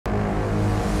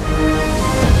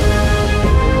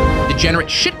degenerate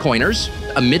shitcoiners,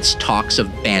 amidst talks of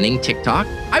banning TikTok,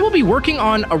 I will be working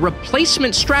on a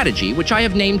replacement strategy which I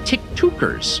have named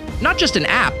TikTokers. Not just an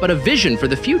app, but a vision for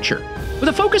the future. With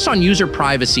a focus on user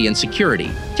privacy and security,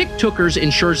 TikTokers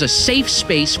ensures a safe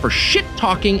space for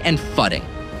shit-talking and fudding.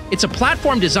 It's a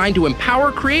platform designed to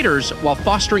empower creators while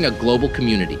fostering a global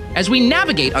community. As we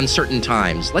navigate uncertain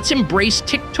times, let's embrace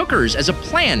TikTokers as a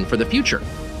plan for the future.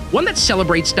 One that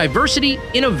celebrates diversity,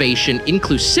 innovation,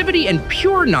 inclusivity, and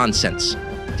pure nonsense.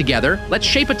 Together, let's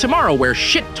shape a tomorrow where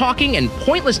shit-talking and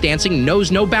pointless dancing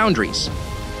knows no boundaries.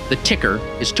 The ticker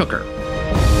is Tooker.